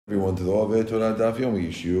Everyone to the Ove Torah Daf Yomi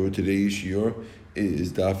Yishur. Today's Yishur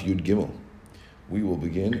is Daf Yud Gimel. We will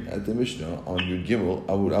begin at the Mishnah on Yud Gimel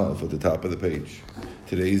Amud Aleph at the top of the page.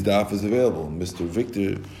 Today's Daf is available. Mr.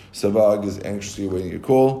 Victor Sabag is anxiously awaiting a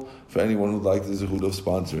call for anyone who'd like the zehut of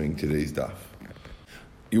sponsoring today's Daf.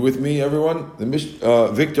 You with me, everyone?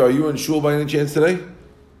 Victor, are you in shul by any chance today?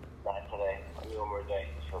 Not today. I'll be over a day.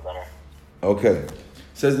 Feel better. Okay.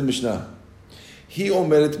 Says the Mishnah. He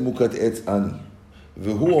omeret mukat etz ani.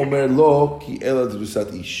 V'hu omer lo ki ela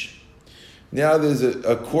drusat ish. Now there's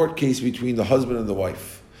a court case between the husband and the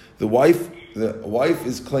wife. The wife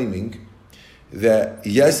is claiming that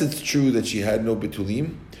yes, it's true that she had no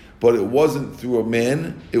betulim, but it wasn't through a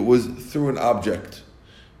man, it was through an object.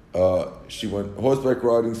 She went horseback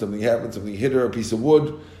riding, something happened, something hit her, a piece of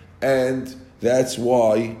wood, and that's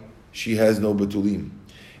why she has no betulim.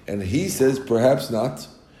 And he says, perhaps not.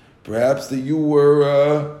 Perhaps that you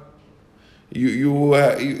were...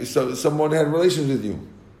 So someone had relations with you.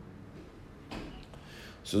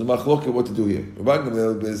 So the machlok, what to do here?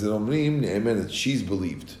 She's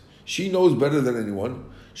believed. She knows better than anyone.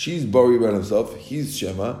 She's bari about himself. He's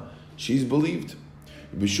shema. She's believed.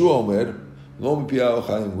 We don't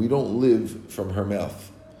live from her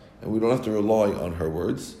mouth, and we don't have to rely on her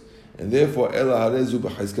words. And therefore, she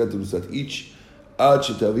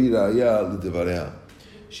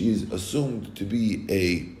is assumed to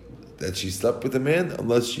be that she slept with a man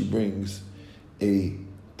unless she brings a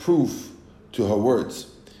proof to her words.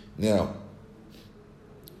 Now,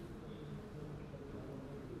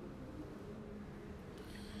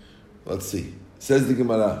 let's see. Says the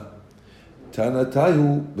Gemara,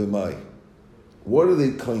 Tanatahu b'mai. What are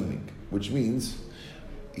they claiming? Which means,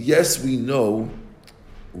 yes, we know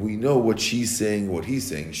what she's saying, what he's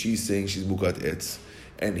saying. She's saying she's mukat etz,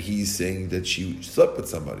 and he's saying that she slept with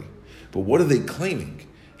somebody. But what are they claiming?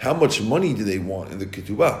 How much money do they want in the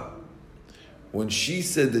ketubah? When she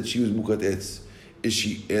said that she was mukat etz, is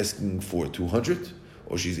she asking for 200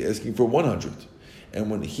 or she's asking for 100? And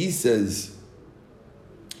when he says,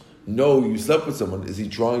 no, you slept with someone, is he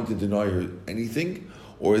trying to deny her anything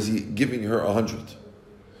or is he giving her 100?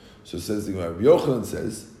 So it says the Gemara. Yochanan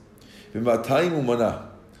says, the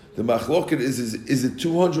machloket is it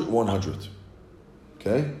 200, 100?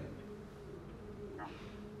 Okay?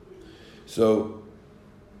 So,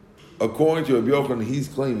 according to Rabbi Yochanan, he's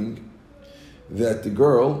claiming that the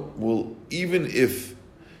girl will, even if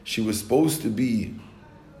she was supposed to be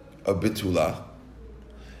a bitula,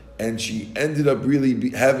 and she ended up really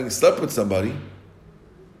having slept with somebody,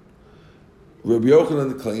 Rabbi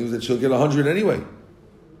Yochanan claims that she'll get 100 anyway,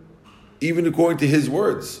 even according to his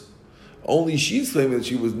words. Only she's claiming that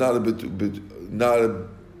she was not a bitula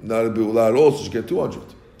at all, so she get 200.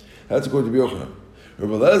 That's according to Rabbi Yochanan.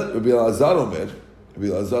 Rabbi Elazar Omer, Rabbi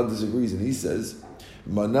Elazar disagrees, and he says,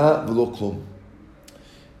 Mana v'lo klum.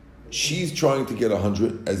 She's trying to get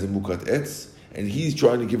 100 as a mukat etz, and he's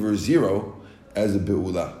trying to give her 0 as a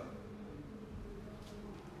be'ula.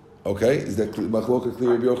 Okay, is that machloka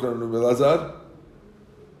clear, Rabbi Yochanan and Rabbi Elazar?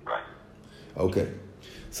 Right. Okay.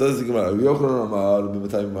 Says the Gemara, Rabbi Yochanan Amar,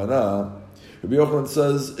 Rabbi Yochanan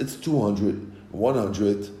says it's 200,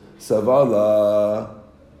 100, savala.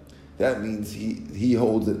 That means he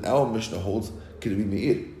holds, and our Mishnah holds, could it be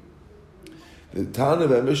Meir? The Tana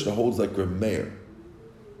of our Mishnah holds like Rav Meir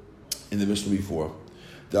in the Mishnah before.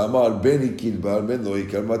 The Amar Beni Kilbar Ben Lo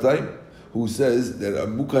Yikar Matayim, who says that a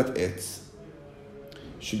mukat etz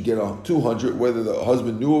should get 200, whether the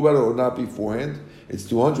husband knew about it or not beforehand, it's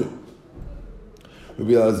 200.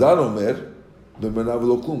 Rabbi Elazar Omer, Rabbi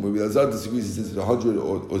Elazar disagrees, he says it's 100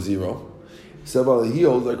 or 0. Saval, he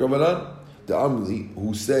holds like Rabbanan, the Amli,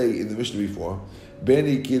 who say in the Mishnah before,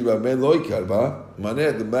 Beni Kilba Ben Lo Yikar Ba,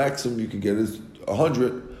 Maneh, the maximum you can get is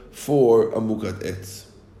 100 for a mukat etz.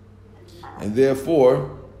 And therefore,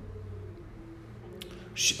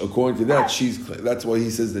 according to that, that's why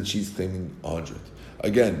he says that she's claiming 100.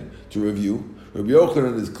 Again, to review, Rabbi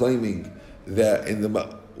Yochanan is claiming that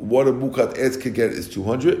what a mukat etz could get is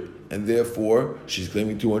 200, and therefore she's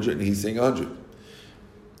claiming 200, and he's saying 100.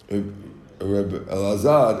 Rabbi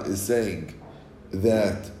Elazar is saying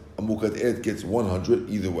that a mukat etz gets 100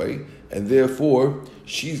 either way, and therefore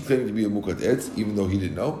she's claiming to be a mukat etz, even though he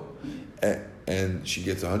didn't know, and she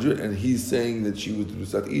gets 100, and he's saying that she was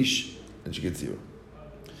drusat ish, and she gets 0.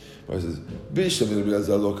 He says,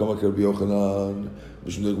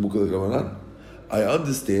 I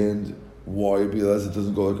understand why Rabbi Elazar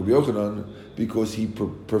doesn't go like Rabbi Yochanan, because he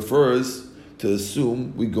prefers to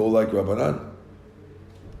assume we go like Rabbanan.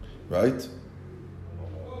 Right?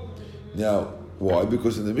 Now, why?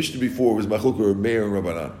 Because in the Mishnah before it was Machlok or Meir and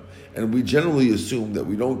Rabbanan. And we generally assume that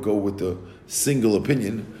we don't go with the single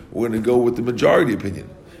opinion, we're going to go with the majority opinion.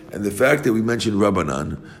 And the fact that we mentioned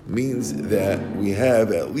Rabbanan means that we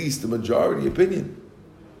have at least the majority opinion.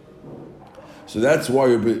 So that's why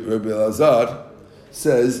Rabbi Elazar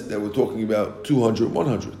says that we're talking about 200,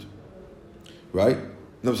 100. Right?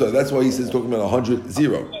 No, I'm sorry, that's why he says talking about 100,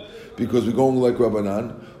 0. Because we're going like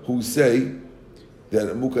Rabbanan, who say that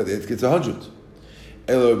a Mukad Et gets 100.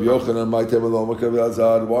 Elo Rabbi Yochanan, my Temelom,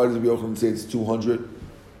 why does Rabbi Yochanan say it's 200?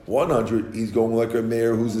 100, he's going like a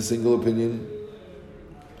mayor who's a single opinion.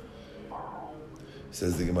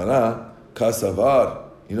 Says the Gemara, Kasavar.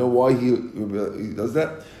 You know why he does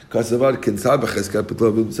that? Kasavar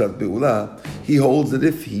he holds that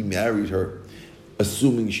if he married her,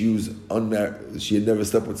 assuming she was unmarried, she had never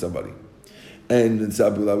slept with somebody, and in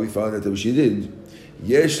Sabula we found out that she did.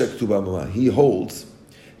 He holds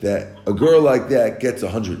that a girl like that gets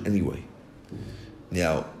 100 anyway.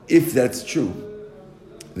 Now, if that's true,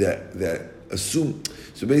 that assume.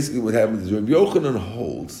 So basically, what happens is Rabbi Yochanan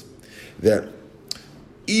holds that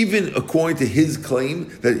even according to his claim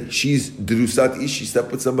that she's derusat ish, she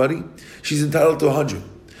slept with somebody, she's entitled to 100.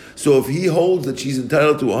 So if he holds that she's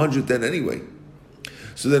entitled to 100, then anyway.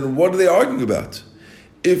 So then, what are they arguing about?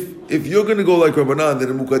 If you're going to go like Rabbanan,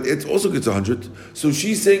 then a Mukad it also gets 100. So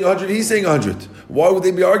she's saying 100, he's saying 100. Why would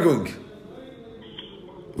they be arguing?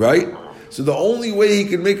 Right? So the only way he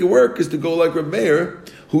can make it work is to go like Reb Meir,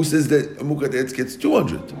 who says that a Mukad et gets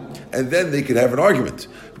 200. And then they could have an argument.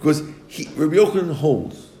 Because Rabbi Yochanan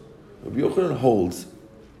holds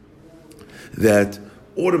that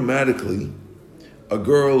automatically a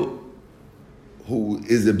girl who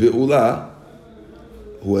is a bi'ula,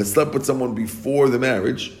 who has slept with someone before the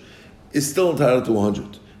marriage, is still entitled to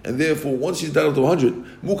 100. And therefore, once she's entitled to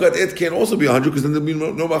 100, Mukad et can also be 100 because then there'll be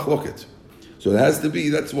no machloket. So it has to be,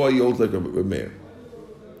 that's why he holds like a Meir.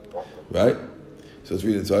 Right? So let's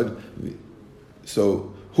read inside.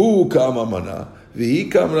 So, hu kama mana,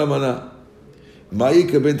 vihi kama mana.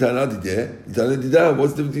 Ma'ika ben Tanadideh,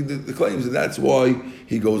 what's the difference between the claims? And that's why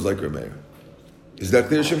he goes like Rameir. Is that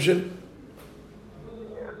clear, Shimshon?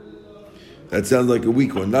 That sounds like a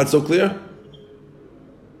weak one. Not so clear?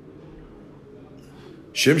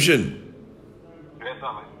 Shimshon?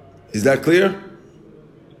 Is that clear?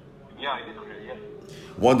 Yeah, it is clear, yes.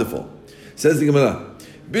 Wonderful. Says the Gemara,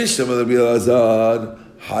 Bishlam Rabbi Elazar,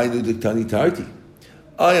 Hainu Diktani Tarti.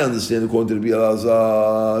 I understand according to Rabbi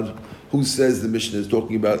Elazar, who says the Mishnah is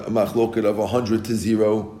talking about a machloket of 100 to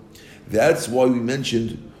 0. That's why we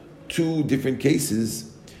mentioned two different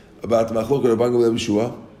cases about the machloket of Bangal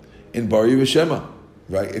Yeshua in Bari V'Shema.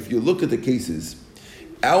 Right? If you look at the cases,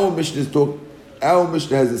 our Mishnah has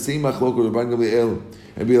the same machloket of Bangal and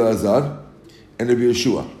Rabbi Elazar and Rabbi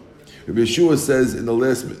Yeshua. Rabbi Yeshua says in the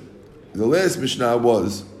last Mishnah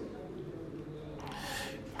was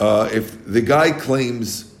if the guy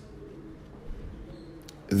claims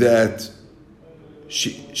that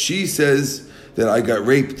she says that I got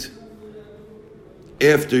raped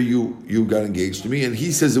after you got engaged to me, and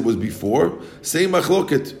he says it was before, same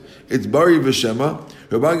machloket. It's Bari V'Shema.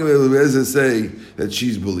 Rabbi Eliezer say that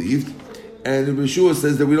she's believed, and Rabbi Yeshua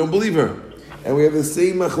says that we don't believe her. And we have the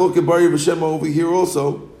same machloket Bari V'Shema over here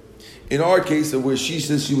also. In our case, where she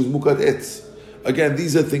says she was mukad etz. Again,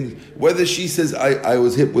 these are things, whether she says I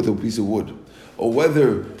was hit with a piece of wood, or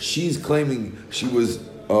whether she's claiming she was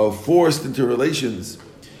forced into relations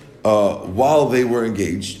while they were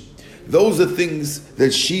engaged, those are things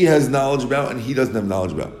that she has knowledge about and he doesn't have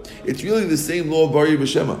knowledge about. It's really the same law of Bari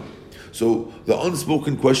V'Shema. So the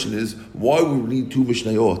unspoken question is, why would we need two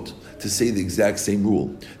Mishnayot to say the exact same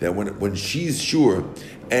rule? That when she's sure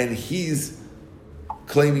and he's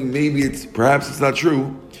claiming perhaps it's not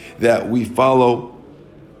true, that we follow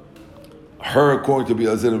her according to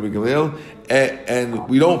Elazar and Gamliel, and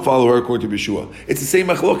we don't follow her according to Yeshua. It's the same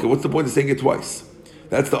machloket. What's the point of saying it twice?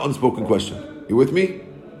 That's the unspoken question. You with me?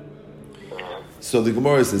 So the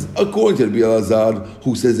Gemara says, according to Elazar,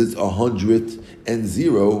 who says it's 100 and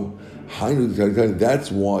 0,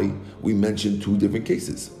 that's why we mentioned two different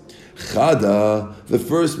cases. Chada, the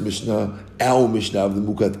first Mishnah, our Mishnah of the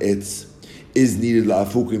Mukat Etz, is needed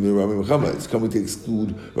la'afukim in Rami Machama. It's coming to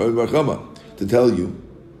exclude Rami Machama, to tell you,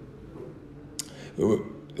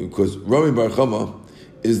 because Rami Bar Chama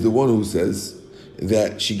is the one who says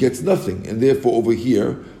that she gets nothing, and therefore over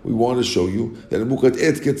here we want to show you that a Mukat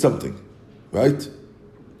Et gets something, right?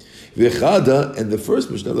 V'chada, and the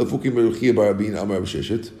first Mishnah, la'afukim Meruchia Barabin Amar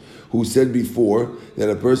B'Sheshet, who said before that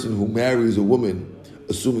a person who marries a woman,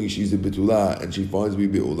 assuming she's a bitula and she finds to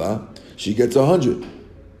be bitula, she gets 100.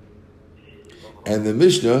 And the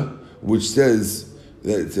Mishnah, which says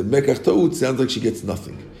that it's a mekach ta'ut, sounds like she gets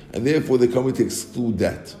nothing. And therefore they're coming to exclude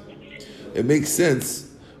that. It makes sense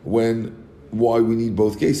why we need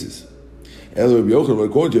both cases. According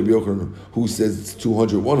to Rabbi Yochanan, who says it's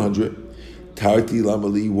 200, 100, Tarti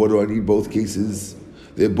Lamali, what do I need both cases?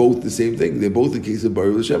 They're both the same thing. They're both the case of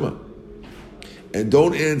Bari L'Shema. And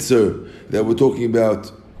don't answer that we're talking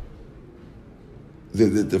about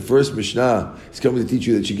the first Mishnah is coming to teach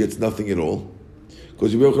you that she gets nothing at all.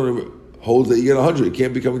 Because Rabbi Yochanan holds that you get 100. It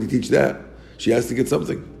can't be coming to teach that. She has to get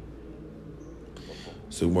something.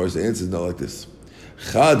 So Gemara's answer is not like this.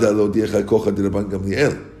 Chada lo diacha kocha de Rabban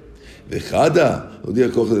Gamliel. V'chada lo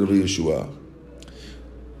diacha kocha de Rabbi Yeshua.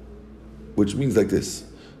 Which means like this.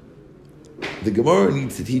 The Gemara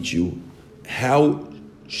needs to teach you how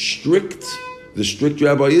strict the strict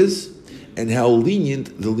rabbi is and how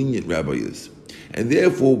lenient the lenient rabbi is. And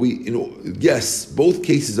therefore, yes, both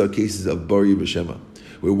cases are cases of Bari B'Shema,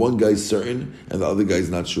 where one guy's certain and the other guy's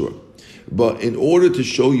not sure. But in order to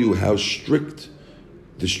show you how strict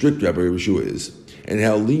the strict Rabbi Yeshua is and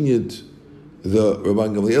how lenient the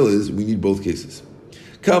Rabban Gamliel is, we need both cases.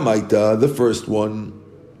 Kamaita, the first one,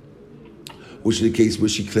 which is the case where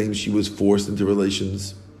she claims she was forced into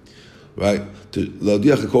relations, right? To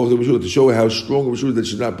show how strong Rabbi Yeshua is that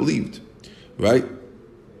she's not believed, right?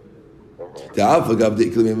 Because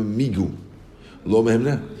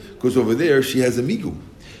over there she has a migu.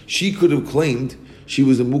 She could have claimed she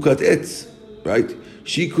was a mukat etz, right?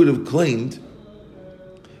 She could have claimed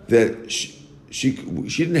that she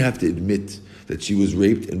didn't have to admit that she was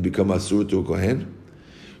raped and become asur to a kohen.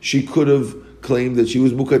 She could have claimed that she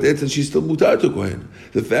was mukat etz and she's still mutar to kohen.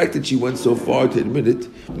 The fact that she went so far to admit it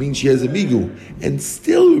means she has a migu. And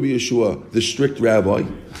still Rabbi Yeshua, the strict rabbi,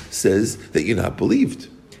 says that you're not believed.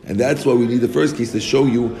 And that's why we need the first case to show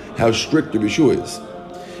you how strict Rabbi Yeshua is.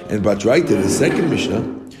 And Batraita, the second Mishnah,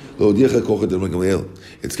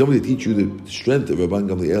 it's coming to teach you the strength of Rabban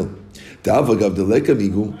Gamliel.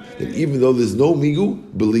 That even though there's no migu,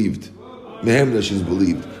 believed. Mehemna, she's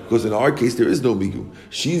believed. Because in our case, there is no migu.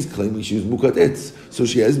 She's claiming she was mukat etz, so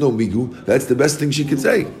she has no migu. That's the best thing she could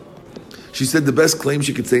say. She said the best claim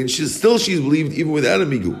she could say, and she's believed even without a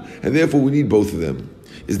migu. And therefore, we need both of them.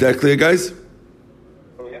 Is that clear, guys?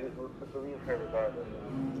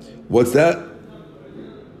 What's that?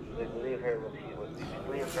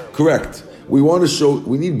 Correct. We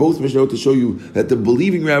need both Mishnah to show you that the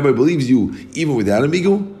believing rabbi believes you even without a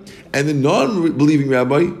migu, and the non-believing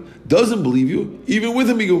rabbi doesn't believe you even with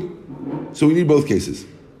a migu. So we need both cases.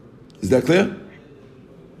 Is that clear?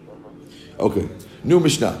 Okay. New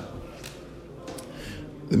Mishnah.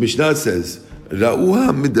 The Mishnah says,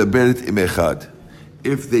 Ra'uha midaberet im echad.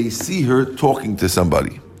 If they see her talking to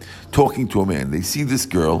somebody, talking to a man, they see this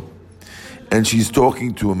girl, and she's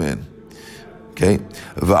talking to a man. Okay,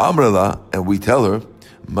 va'amrala, and we tell her,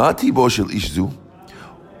 Mati boshel ishzu.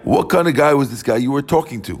 What kind of guy was this guy you were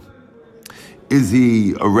talking to? Is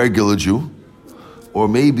he a regular Jew, or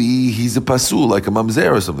maybe he's a pasul, like a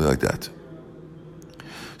mamzer or something like that?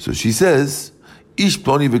 So she says, Ish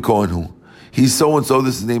ploni v'kohenhu. He's so and so.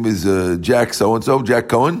 His name is Jack so and so, Jack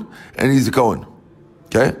Cohen, and he's a Cohen.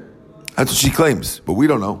 Okay, that's what she claims, but we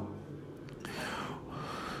don't know.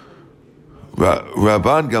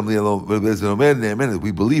 Rabban Gamliel,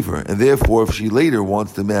 we believe her, and therefore, if she later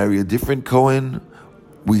wants to marry a different Cohen,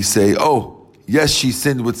 we say, "Oh, yes, she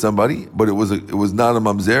sinned with somebody, but it was not a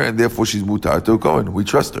mamzer, and therefore she's mutar to a Cohen." We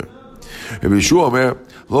trust her.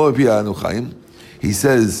 He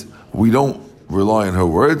says we don't rely on her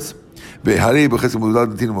words. We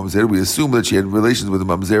assume that she had relations with a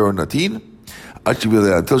mamzer or natin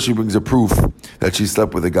until she brings a proof that she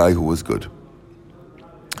slept with a guy who was good.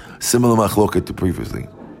 Similar machloket to previously.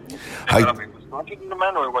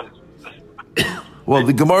 Well,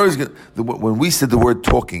 the Gemara is when we said the word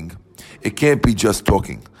talking, it can't be just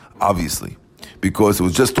talking, obviously, because it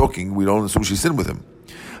was just talking. We don't assume she sinned with him.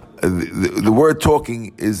 The word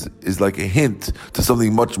talking is like a hint to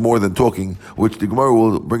something much more than talking, which the Gemara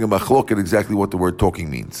will bring a machloket exactly what the word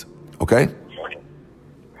talking means. Okay.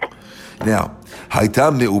 Now,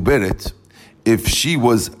 haytam me'uberet, if she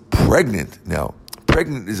was pregnant. Now,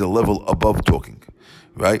 pregnant is a level above talking,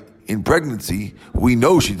 right? In pregnancy, we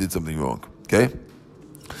know she did something wrong, okay?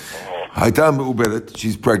 Haytam me'uberet,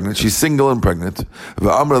 she's pregnant, she's single and pregnant.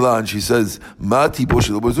 V'amrala, and she says, Mati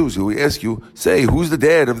boshel bazu. So we ask you, say, who's the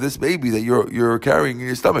dad of this baby that you're carrying in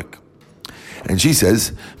your stomach? And she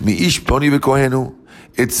says, Mi'ish ploni v'kohenu.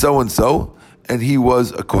 It's so and so, and he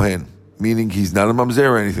was a kohen, meaning he's not a mamzer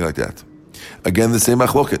or anything like that. Again, the same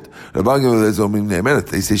machloket.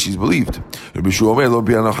 They say she's believed. We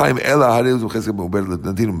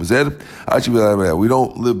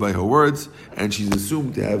don't live by her words, and she's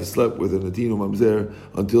assumed to have slept with a natino mamzer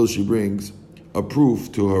until she brings a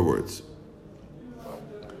proof to her words.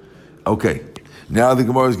 Okay. Now the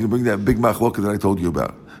Gemara is going to bring that big machloka that I told you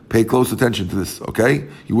about. Pay close attention to this, okay?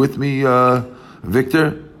 You with me,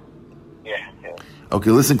 Victor? Yeah. Okay,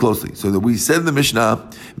 listen closely. So that we said in the Mishnah,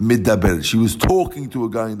 midaberet. She was talking to a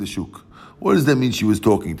guy in the shuk. What does that mean she was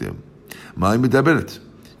talking to him? My midaberet.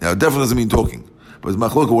 Now, it definitely doesn't mean talking. But it's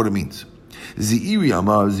machloka what it means. Zi'iri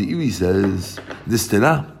Amar, Zi'iri says,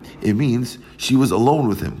 Nistera. It means she was alone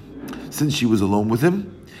with him. Since she was alone with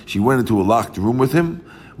him, she went into a locked room with him.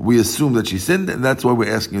 We assume that she sinned, and that's why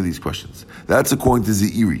we're asking her these questions. That's according to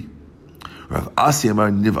Zi'iri. Rav Asi Amar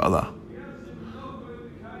Niv'ala.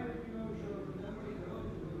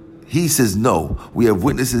 He says, no, we have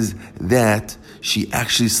witnesses that she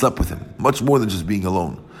actually slept with him, much more than just being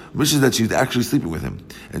alone. Which is that she's actually sleeping with him.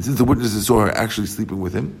 And since the witnesses saw her actually sleeping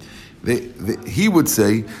with him, he would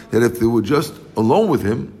say that if they were just alone with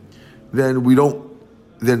him, then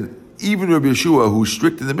even Rabbi Yeshua, who's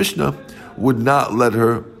strict in the Mishnah, would not let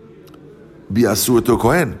her be asur to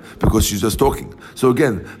Kohen because she's just talking. So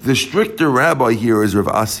again, the stricter rabbi here is Rav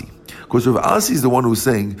Asi, because Rav Asi is the one who's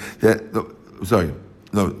saying that.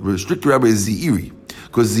 The stricter rabbi is Zi'iri,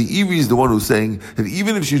 because Zi'iri is the one who's saying that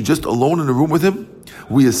even if she's just alone in a room with him,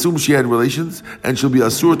 we assume she had relations and she'll be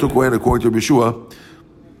asur to Kohen according to Rabbi Yeshua,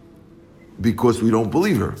 because we don't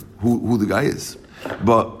believe her who the guy is.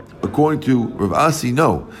 But according to Rav Asi,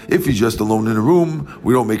 no. If he's just alone in a room,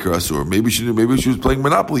 we don't make her asur. Maybe she was playing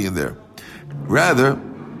Monopoly in there. Rather,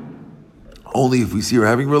 only if we see her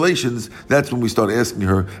having relations, that's when we start asking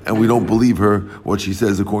her, and we don't believe her what she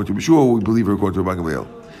says according to Yeshua, we believe her according to Rabban Gamliel.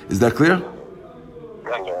 Is that clear?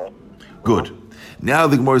 Good. Now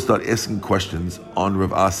the Gemara start asking questions on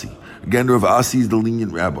Rav Asi. Again, Rav Asi is the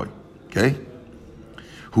lenient rabbi, okay?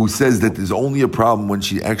 Who says that there's only a problem when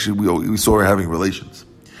we saw her having relations.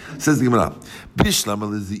 Says the Gemara, Bishlam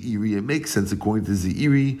al-Zi'iri, it makes sense according to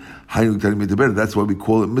Zi'iri, that's why we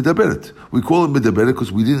call it midaberet. We call it midaberet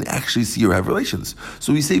because we didn't actually see her have relations.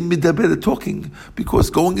 So we say midaberet, talking,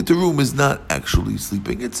 because going into a room is not actually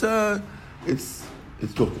sleeping. It's talking.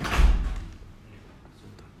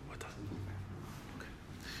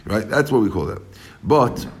 Right? That's what we call that.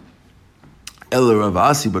 But Ella Rav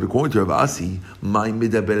Asi, but according to Rav Asi, my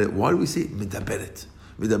midaberet, why do we say midaberet?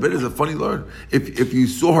 Midaberet is a funny learn. If you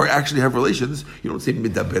saw her actually have relations, you don't say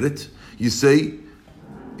midaberet. You say,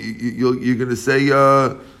 you're going to say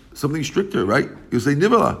something stricter, right? You'll say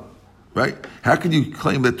nivala, right? How can you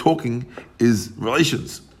claim that talking is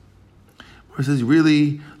relations? Where it says,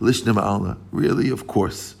 really, lishna ma'alna. Really, of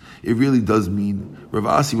course. It really does mean, Rav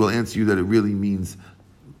Asi will answer you that it really means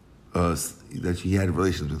that she had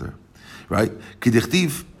relations with her, right?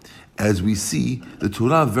 Kedichtiv, as we see, the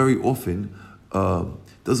Torah very often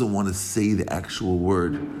doesn't want to say the actual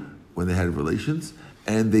word when they had relations,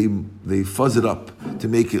 and they fuzz it up to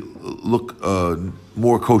make it look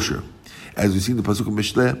more kosher. As we see in the pasuk of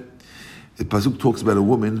Mishleh, the pasuk talks about a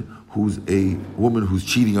woman who's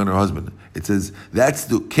cheating on her husband. It says that's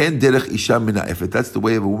the ken derech isha mina efet. That's the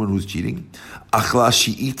way of a woman who's cheating. Achla,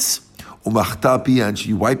 she eats. Umachtapi, and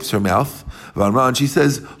she wipes her mouth. And she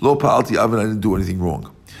says lo pa'alti aven, I didn't do anything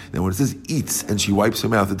wrong. Now, when it says eats and she wipes her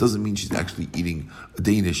mouth, it doesn't mean she's actually eating a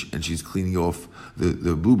Danish and she's cleaning off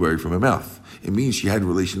the blueberry from her mouth. It means she had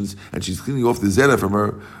relations and she's cleaning off the zera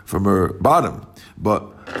from her bottom. But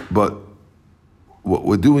what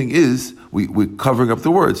we're doing is we're covering up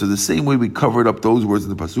the word. So the same way we covered up those words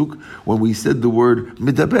in the pasuk, when we said the word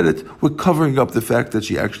midaberet, we're covering up the fact that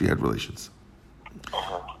she actually had relations.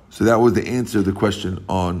 So that was the answer to the question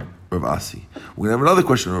on Rav Asi. We're going to have another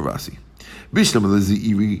question on Rav Asi. I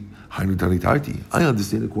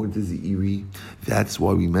understand according to Zi'iri, that's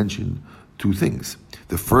why we mentioned two things.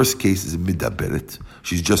 The first case is midaberet.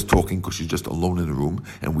 She's just talking because she's just alone in a room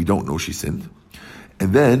and we don't know she sinned.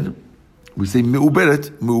 And then we say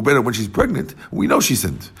me'uberet when she's pregnant, we know she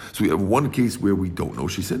sinned. So we have one case where we don't know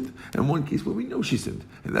she sinned and one case where we know she sinned.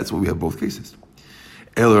 And that's why we have both cases.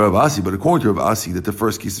 El Rav Asi, but according to Rav Asi, that the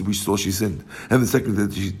first case is we saw she sinned, and the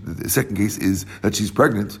second case is that she's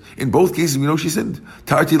pregnant. In both cases, we know she sinned.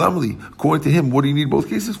 Tarti Lamli. According to him, what do you need both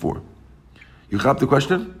cases for? You got the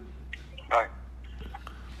question? Right.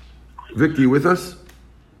 Victor, you with us?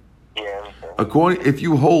 Yeah. If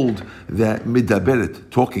you hold that midaberet,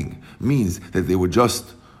 talking, means that they were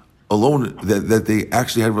just alone, that they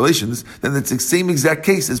actually had relations, then it's the same exact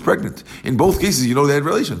case as pregnant. In both cases, you know they had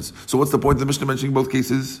relations. So what's the point of the Mishnah mentioning both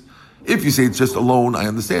cases? If you say it's just alone, I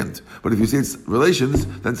understand. But if you say it's relations,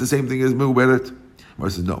 then it's the same thing as me'uberet. Mar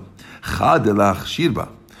says, no. Chadelach shirba.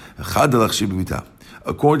 Chadelach shirba.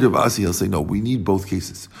 According to Vasi, he'll say, no, we need both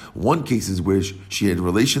cases. One case is where she had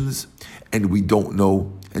relations, and we don't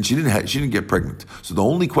know, and she didn't get pregnant. So the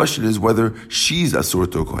only question is whether she's asur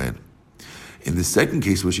to Kohen. In the second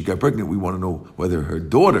case where she got pregnant, we want to know whether her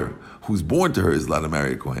daughter, who's born to her, is allowed to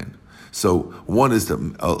marry a Kohen. So one is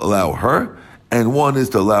to allow her, and one is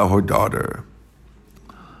to allow her daughter.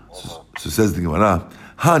 So says the Gemara,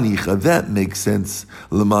 Hanicha, that makes sense.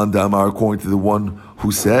 Leman Damar, according to the one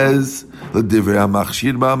who says, L'divrei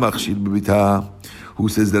HaMachshir Machshir B'bita, who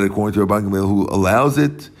says that according to Rabban Gamliel, who allows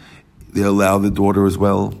it, they allow the daughter as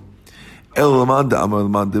well. El Leman Damar,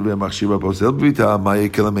 Leman Divrei HaMachshir B'posel B'bita,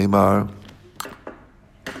 Ma'yekel HaMeimar.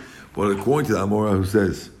 But according to the Amora who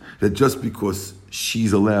says that just because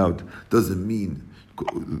she's allowed doesn't mean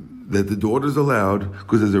that the daughter's allowed,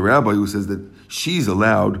 because there's a rabbi who says that she's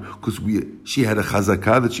allowed because she had a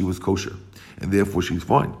chazakah that she was kosher, and therefore she's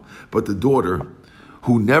fine. But the daughter,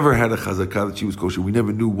 who never had a chazakah that she was kosher, we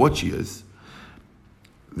never knew what she is.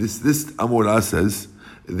 This Amora says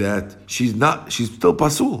that she's still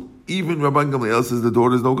pasul. Even Rabban Gamliel says the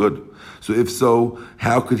daughter is no good. So if so,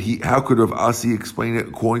 how could Rav Asi explain it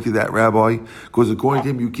according to that rabbi? Because according to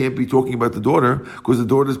him, you can't be talking about the daughter because the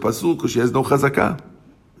daughter is pasul because she has no chazakah.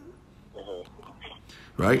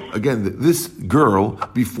 Right? Again, this girl,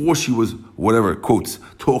 before she was, whatever, quotes,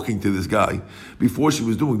 talking to this guy, before she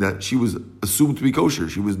was doing that, she was assumed to be kosher.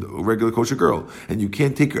 She was a regular kosher girl. And you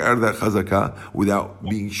can't take her out of that chazakah without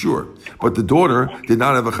being sure. But the daughter did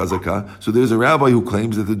not have a chazakah, so there's a rabbi who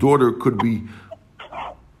claims that the daughter could be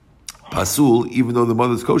pasul, even though the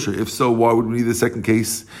mother's kosher. If so, why would we need the second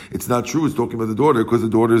case? It's not true, it's talking about the daughter, because the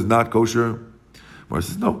daughter is not kosher. Mar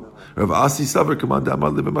says, no. Rav Asi Savar Command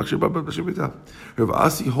Amad Live Machshir Baba B'Shevita. Rav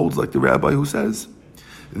Asi holds like the rabbi who says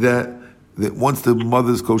that once the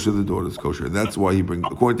mother's kosher, the daughter's kosher, and that's why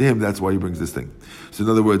according to him, that's why he brings this thing. So in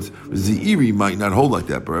other words, Zeiri might not hold like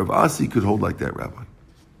that, but Rav Asi could hold like that, rabbi.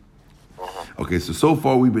 Okay, so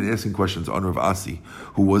far we've been asking questions on Rav Asi,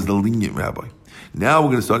 who was the lenient rabbi. Now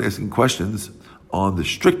we're going to start asking questions on the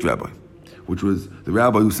strict rabbi, which was the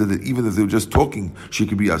rabbi who said that even if they were just talking, she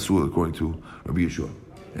could be asur according to Rabbi Yeshua.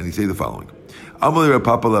 And he say the following. Amalei Rav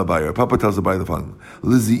Papa LaBaye. Rav Papa tells the Abaye the following.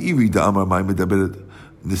 L'zi'iri da'amar mai medaberet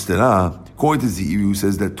nistera. According to Zeiri, who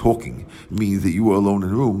says that talking means that you are alone in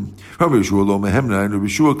the room, Rabbi Yeshua lo mehemna, and Rabbi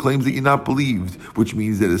Yeshua claims that you're not believed, which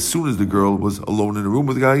means that as soon as the girl was alone in the room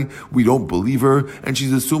with the guy, we don't believe her, and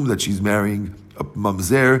she's assumed that she's marrying a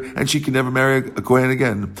mamzer, and she can never marry a Kohen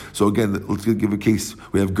again. So again, let's give a case.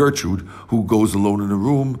 We have Gertrude, who goes alone in a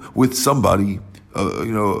room with somebody,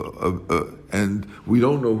 and we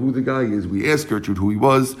don't know who the guy is. We ask Gertrude who he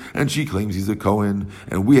was, and she claims he's a Kohen.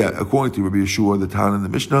 And we, according to Rabbi Yeshua, the Tan and the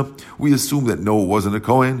Mishnah, we assume that no, it wasn't a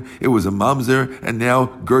Kohen, it was a mamzer, and now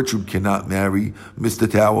Gertrude cannot marry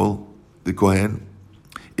Mr. Towel, the Kohen.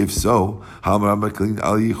 If so,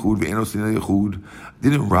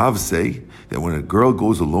 didn't Rav say that when a girl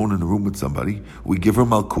goes alone in a room with somebody, we give her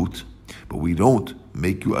malkut, but we don't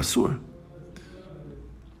make you asur?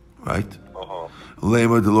 Right?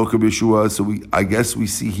 Lema de Rabbi Yeshua. So I guess we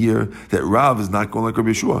see here that Rav is not going like Rabbi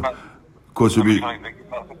Yeshua. Because to who? To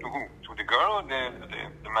the girl or the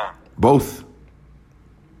man? Both.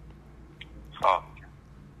 Oh.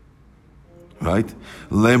 Right?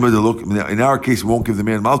 Lema de in our case, we won't give the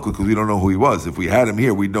man malkut because we don't know who he was. If we had him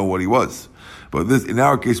here, we'd know what he was. But in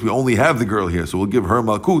our case, we only have the girl here, so we'll give her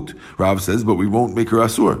malkut, Rav says, but we won't make her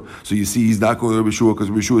asur. So you see, he's not going to Rabbi Yeshua because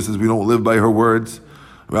Rabbi Yeshua says we don't live by her words.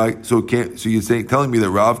 Right, so you're telling me that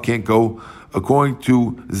Rav can't go according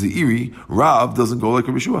to Zeiri. Rav doesn't go like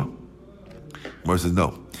Rabbi Yeshua. Mar says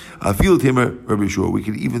no. I feel it Rabbi Yeshua. We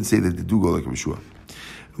can even say that they do go like Rabbi Yeshua.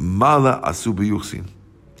 Mala asu b'yuchsin.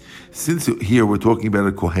 Since here we're talking about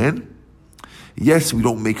a Kohen, yes, we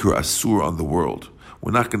don't make her asur on the world.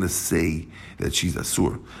 We're not going to say that she's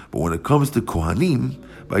asur. But when it comes to Kohanim,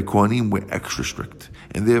 by Kohanim we're extra strict,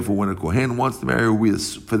 and therefore when a Kohen wants to marry her,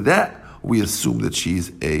 for that. We assume that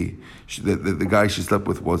that the guy she slept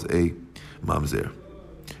with was a mamzer,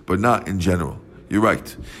 but not in general. You're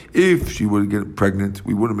right. If she would get pregnant,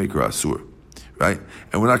 we wouldn't make her asur, right?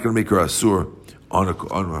 And we're not going to make her asur on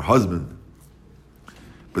her husband.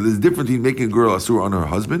 But there's a difference between making a girl asur on her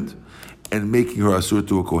husband and making her asur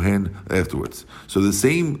to a kohen afterwards. So the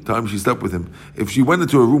same time she slept with him, if she went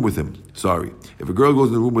into a room with him, if a girl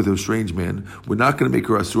goes in a room with a strange man, we're not going to make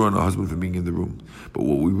her asur on her husband for being in the room. But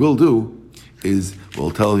what we will do is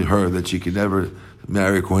we'll tell her that she can never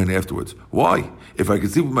marry a kohen afterwards. Why? If I can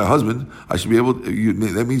sleep with my husband, I should be able to,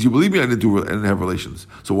 that means you believe me I didn't have relations.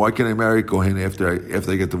 So why can't I marry a kohen after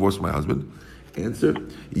I get divorced from my husband? Answer,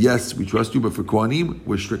 yes, we trust you, but for kohanim,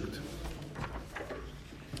 we're strict.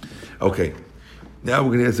 Okay, now we're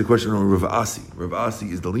going to ask the question on Rav Asi. Rav Asi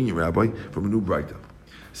is the lenient rabbi from a new Braita.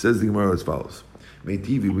 Says the Gemara as follows.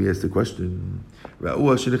 Meitivi, we ask the question,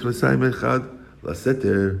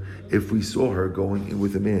 Laseter, if we saw her going in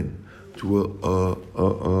with a man to a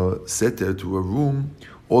seter, to a room,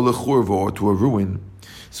 or lechurva, or to a ruin.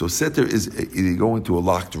 So seter is they go into a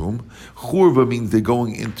locked room. Churva means they're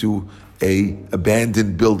going into a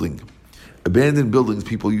abandoned building. Abandoned buildings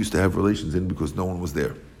people used to have relations in because no one was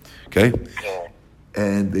there. Okay?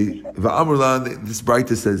 And this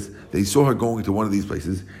Braita says they saw her going to one of these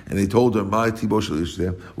places, and they told her,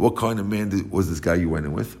 what kind of man was this guy you went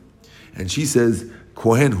in with? And she says,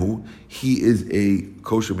 Kohenhu, he is a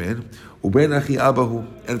kosher man, Uben achi abahu,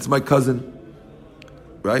 and it's my cousin.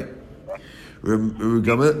 Right? They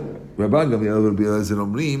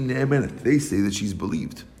say that she's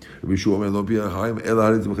believed. Again,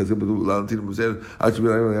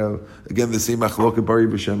 the same machloket bari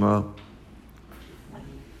b'shema.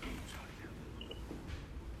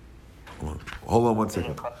 Hold on 1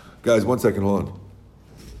 second. Guys, 1 second, hold on.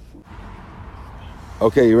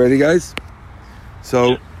 Okay, you ready, guys?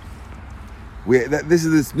 So, this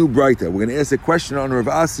is this new Braita. We're going to ask a question on Rav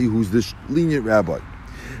Asi, who's the lenient rabbi.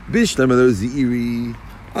 I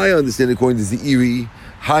understand according to Ze'iri,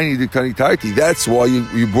 Haini Dikani Tarti. That's why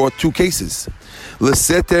you brought two cases.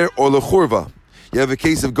 Leseter or lechurva. You have a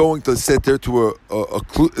case of going to Leseter, to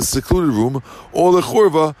a secluded room, or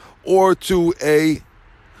lechurva, or to a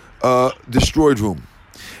destroyed room.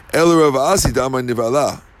 Ela Rav Asi Dama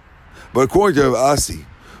Nivala. But according to Rav Asi,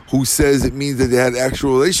 who says it means that they had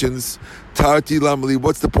actual relations, Tarti Lamali,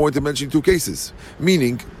 what's the point of mentioning two cases?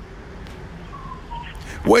 Meaning,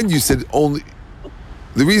 when you said only,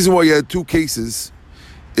 the reason why you had two cases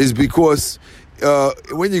is because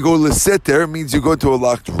when you go leseter, it means you go to a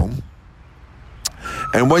locked room,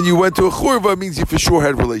 and when you went to a churva, it means you for sure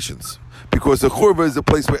had relations, because a churva is a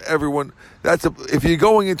place where everyone. If you're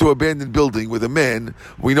going into an abandoned building with a man,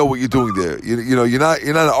 we know what you're doing there. You know, you're not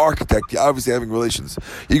an architect. You're obviously having relations.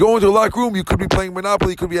 You go into a locked room, you could be playing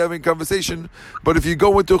Monopoly, you could be having a conversation, but if you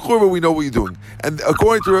go into a churva, we know what you're doing. And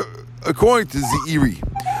according to Ze'iri,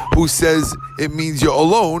 who says it means you're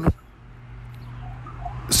alone,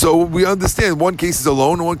 so we understand one case is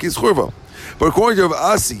alone and one case is churva. But according to Rav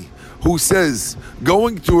Asi, who says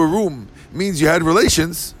going to a room means you had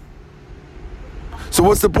relations, so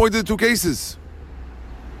what's the point of the two cases?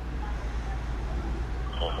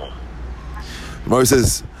 The Gemara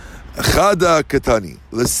says, Chada katani,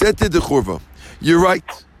 lesete de churva. You're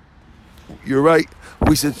right.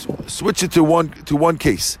 We should switch it to one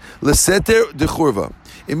case. Leseter de churva.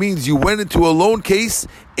 It means you went into a lone case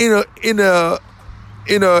in a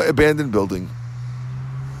abandoned building.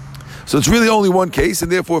 So it's really only one case, and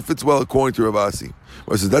therefore it fits well according to Rav Asi.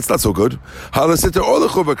 Rav says that's not so good. Leseter or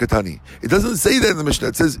lechurva katani. It doesn't say that in the Mishnah.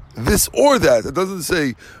 It says this or that. It doesn't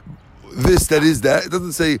say this that is that. It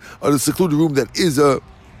doesn't say a secluded room that is a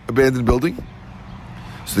abandoned building.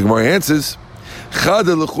 So the Gemara answers,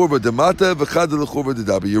 Chada lechurva demata v'chada lechurva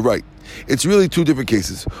dedabi. You're right. It's really two different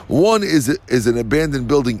cases. One is an abandoned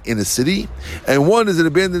building in a city, and one is an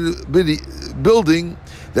abandoned building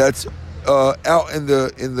that's out in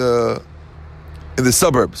the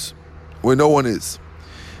suburbs where no one is.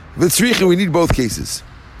 V'tzricha, we need both cases.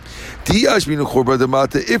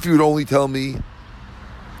 If you would only tell me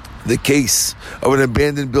the case of an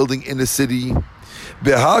abandoned building in a city,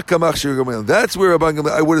 that's where Rabban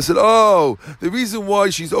Gamliel, I would have said, oh, the reason why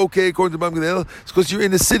she's okay according to Rabban Gamliel is because you're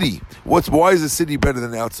in a city. Why is the city better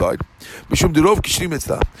than outside? Because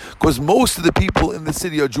most of the people in the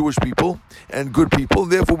city are Jewish people and good people,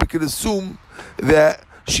 and therefore we could assume that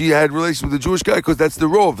she had relations with a Jewish guy because that's the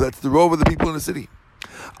rov of the people in the city.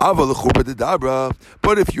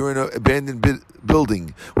 But if you're in an abandoned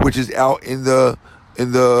building, which is out in the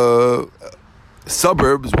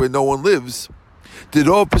suburbs where no one lives,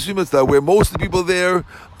 where most of the people there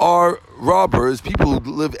are robbers, people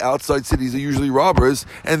who live outside cities are usually robbers,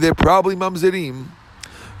 and they're probably mamzerim.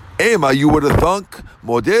 You would have thunk,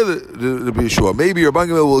 maybe Rabban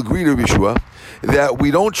Gamliel will agree to Yeshua that we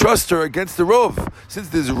don't trust her against the rov. Since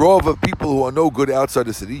there's a rov of people who are no good outside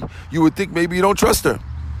the city, you would think maybe you don't trust her.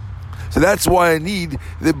 So that's why I need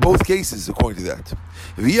both cases, according to that.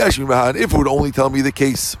 If it would only tell me the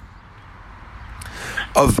case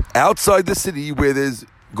of outside the city where there's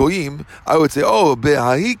goyim, I would say, oh,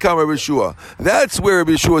 behahi kama Yeshua. That's where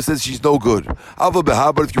Yeshua says she's no good.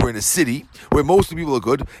 But if you were in a city where most of the people are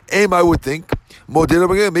good, I would think, maybe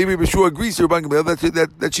Yeshua agrees to Rabban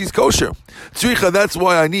Gamliel that she's kosher. Tzricha, that's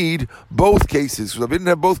why I need both cases. Because if I didn't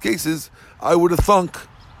have both cases, I would have thunk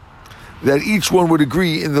that each one would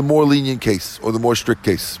agree in the more lenient case or the more strict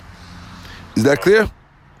case. Is that clear?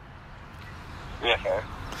 Yes, sir.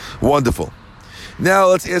 Wonderful. Now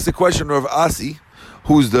let's ask the question of Asi,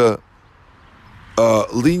 who's the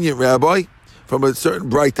lenient rabbi. from a certain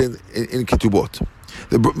Braita in Ketubot.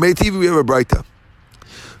 The Meitivi, we have a Braita.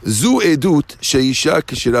 Zu edut sheisha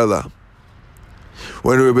kishirala.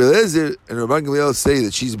 When Rabbi Eliezer and Rabban Gamliel say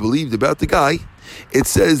that she's believed about the guy, it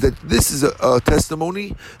says that this is a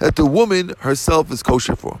testimony that the woman herself is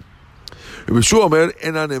kosher for. Rabbi Shua Omer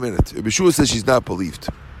ena ne'emenet. Rabbi Shua says she's not believed.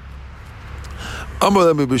 Amar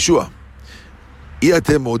lam Rabbi Shua, אי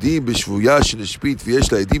אתם מודיעים בשבויה שנשבית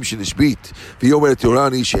ויש לה עדים שנשבית והיא אומרת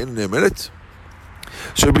יורני שאין נאמרת?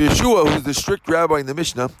 So Rabbi Yeshua, who's the strict rabbi in the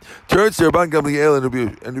Mishnah, turns to Rabban Gamliel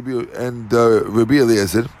and Rabbi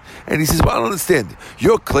Eliezer, and he says, well, I don't understand.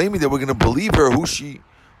 You're claiming that we're going to believe her who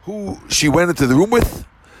she went into the room with?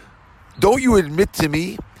 Don't you admit to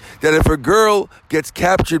me that if a girl gets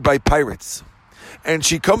captured by pirates, and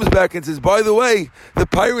she comes back and says, by the way, the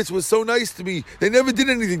pirates were so nice to me, they never did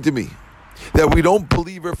anything to me, that we don't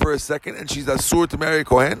believe her for a second and she's asur to marry a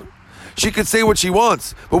Kohen? She could say what she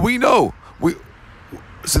wants, but we know.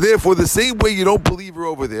 So therefore, the same way you don't believe her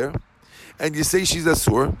over there, and you say she's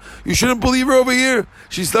asur, you shouldn't believe her over here.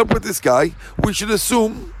 She slept with this guy. We should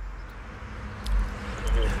assume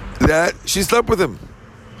that she slept with him.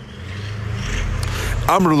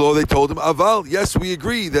 Amrullah, they told him, Aval, yes, we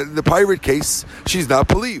agree that in the pirate case, she's not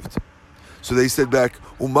believed. So they said back,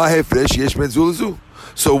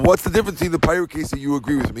 so what's the difference between the pirate case that you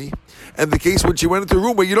agree with me and the case when she went into a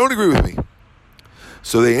room where you don't agree with me?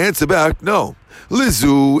 So they answer back, no.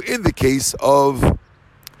 Lizu, in the case of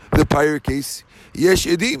the pirate case, yesh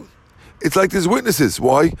edim. It's like there's witnesses.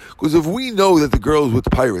 Why? Because if we know that the girl is with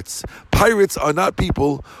pirates are not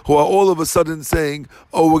people who are all of a sudden saying,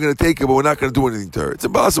 oh, we're going to take her, but we're not going to do anything to her. It's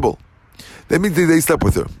impossible. That means they slept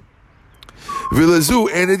with her. Vilazu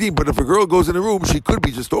and edim. But if a girl goes in a room, she could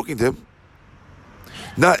be just talking to him.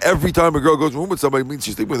 Not every time a girl goes in a room with somebody means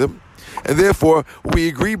she's sleeping with him. And therefore, we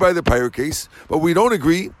agree by the pirate case, but we don't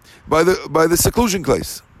agree by the seclusion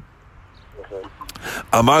case.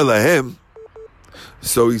 Amar lahem.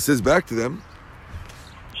 So he says back to them,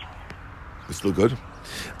 it's still good.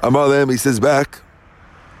 Amar lahem, he says back,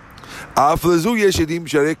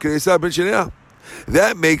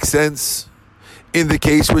 that makes sense in the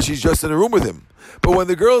case where she's just in a room with him. But when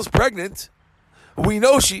the girl's pregnant, we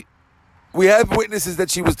know we have witnesses that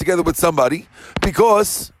she was together with somebody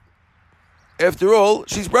because, after all,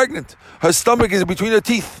 she's pregnant. Her stomach is between her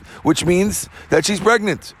teeth, which means that she's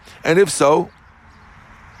pregnant. And if so,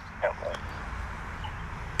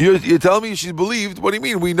 you're telling me she's believed? What do you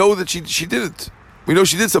mean? We know that she didn't. We know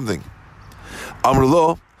she did something.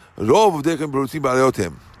 Amrullah,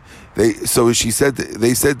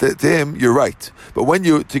 they said that to him, you're right. But when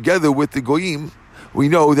you're together with the goyim, we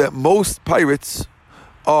know that most pirates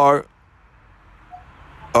do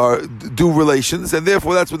relations, and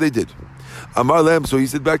therefore that's what they did. Amar Lem, so he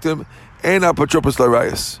said back to him, "En apotropos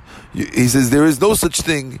larayas." He says there is no such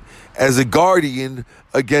thing as a guardian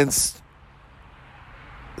against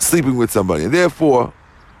sleeping with somebody, and therefore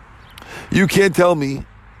you can't tell me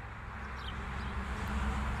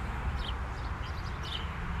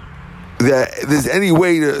that there's any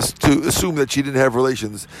way to assume that she didn't have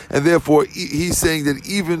relations, and therefore he's saying that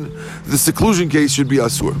even the seclusion case should be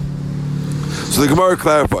asur. So the Gemara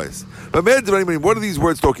clarifies. But what are these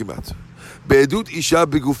words talking about? Be'edut isha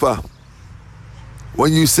begufa.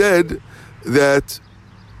 When you said that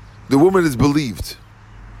the woman is believed.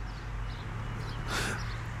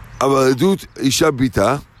 Aval edut isha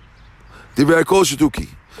bita divrei kol shituki.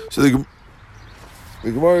 So the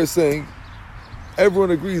Gemara is saying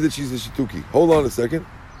everyone agrees that she's a shituki. Hold on a second.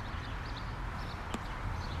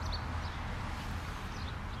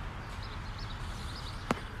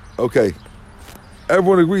 Okay.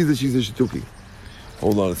 Everyone agrees that she's a shituki.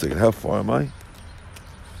 Hold on a second. How far am I?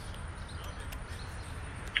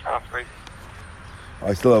 Halfway.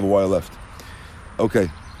 I still have a while left. Okay.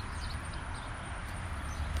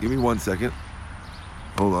 Give me 1 second.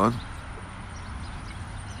 Hold on.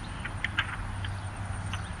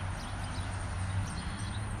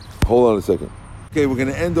 Hold on a second. Okay, we're going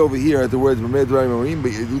to end over here at the words Baruch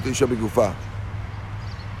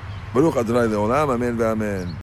Adonai Le'olam, Amen v'Amen.